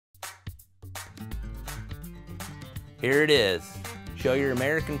Here it is. Show your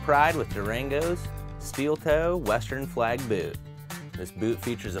American pride with Durango's steel toe Western flag boot. This boot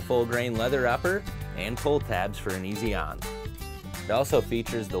features a full grain leather upper and pull tabs for an easy on. It also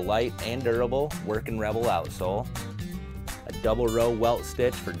features the light and durable Workin' Rebel outsole, a double row welt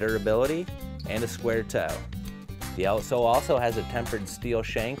stitch for durability, and a square toe. The outsole also has a tempered steel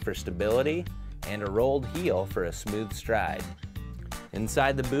shank for stability and a rolled heel for a smooth stride.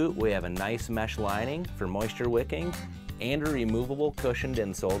 Inside the boot we have a nice mesh lining for moisture wicking and a removable cushioned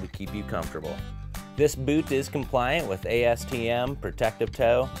insole to keep you comfortable. This boot is compliant with ASTM, protective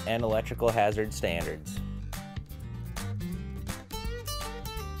toe, and electrical hazard standards.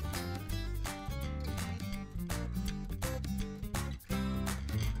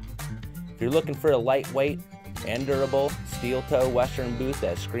 If you're looking for a lightweight and durable steel toe Western boot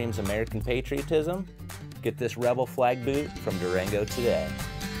that screams American patriotism, get this Rebel flag boot from Durango today.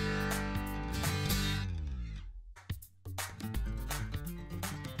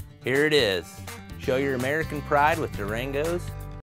 Here it is. Show your American pride with Durango's